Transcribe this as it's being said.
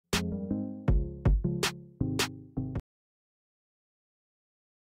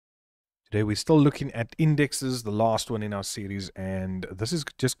Today we're still looking at indexes, the last one in our series, and this is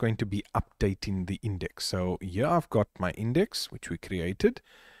just going to be updating the index. So here I've got my index, which we created,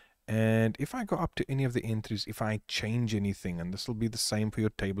 and if I go up to any of the entries, if I change anything, and this will be the same for your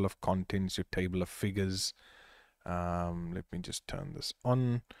table of contents, your table of figures. Let me just turn this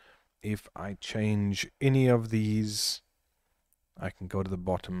on. If I change any of these, I can go to the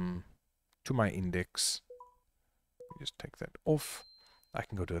bottom to my index. Just take that off. I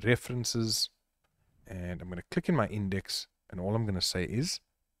can go to references, and I'm going to click in my index, and all I'm going to say is,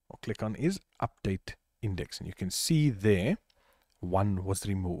 or click on, is update index. And you can see there, one was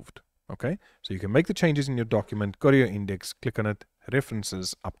removed. Okay, so you can make the changes in your document, go to your index, click on it,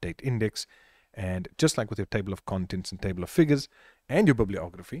 references, update index, and just like with your table of contents and table of figures and your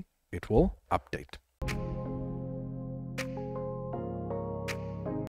bibliography, it will update.